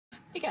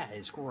Hey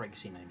guys,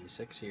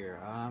 GregC96 here.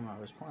 I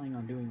was planning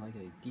on doing like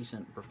a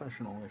decent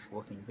professional-ish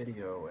looking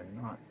video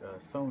and not a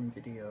phone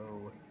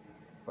video,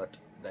 but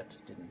that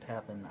didn't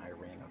happen. I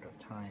ran out of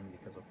time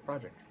because of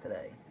projects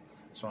today.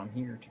 So I'm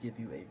here to give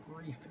you a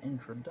brief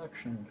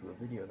introduction to a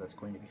video that's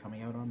going to be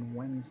coming out on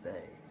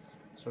Wednesday.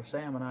 So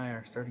Sam and I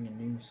are starting a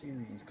new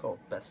series called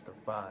Best of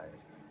 5,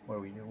 where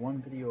we do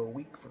one video a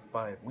week for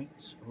 5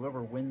 weeks.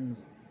 Whoever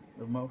wins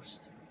the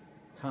most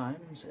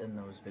times in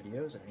those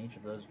videos, and each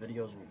of those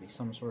videos will be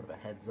some sort of a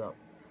heads up.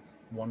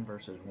 1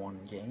 versus 1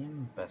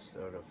 game, best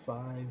out of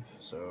 5,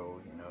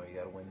 so you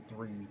gotta win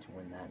 3 to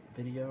win that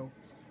video.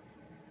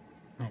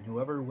 And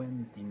whoever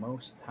wins the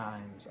most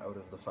times out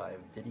of the 5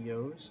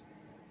 videos,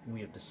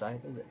 we have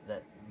decided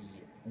that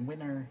the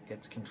winner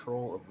gets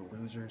control of the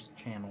loser's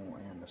channel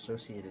and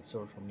associated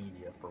social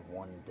media for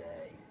 1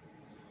 day.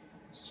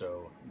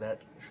 So that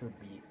should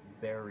be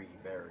very,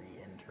 very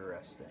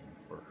interesting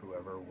for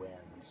whoever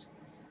wins.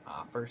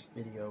 First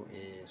video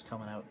is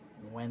coming out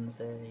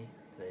Wednesday.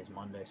 Today's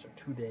Monday, so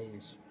 2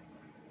 days.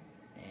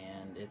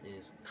 And it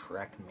is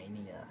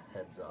Trackmania,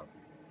 heads up.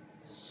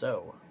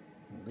 So,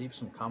 leave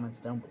some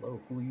comments down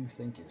below who you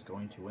think is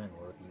going to win.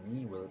 Will it be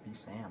me? Will it be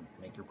Sam?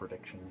 Make your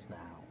predictions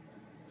now.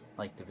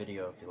 Like the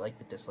video if you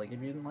liked it, dislike it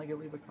if you didn't like it,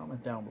 leave a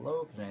comment down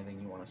below. If there's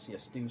anything you want to see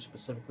us do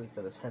specifically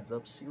for this heads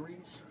up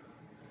series.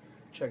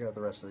 Check out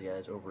the rest of the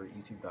guys over at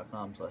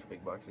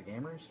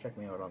youtube.com/bigboxofgamers. Check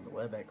me out on the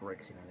web at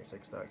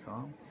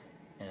GregC96.com.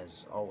 And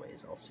as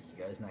always, I'll see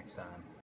you guys next time.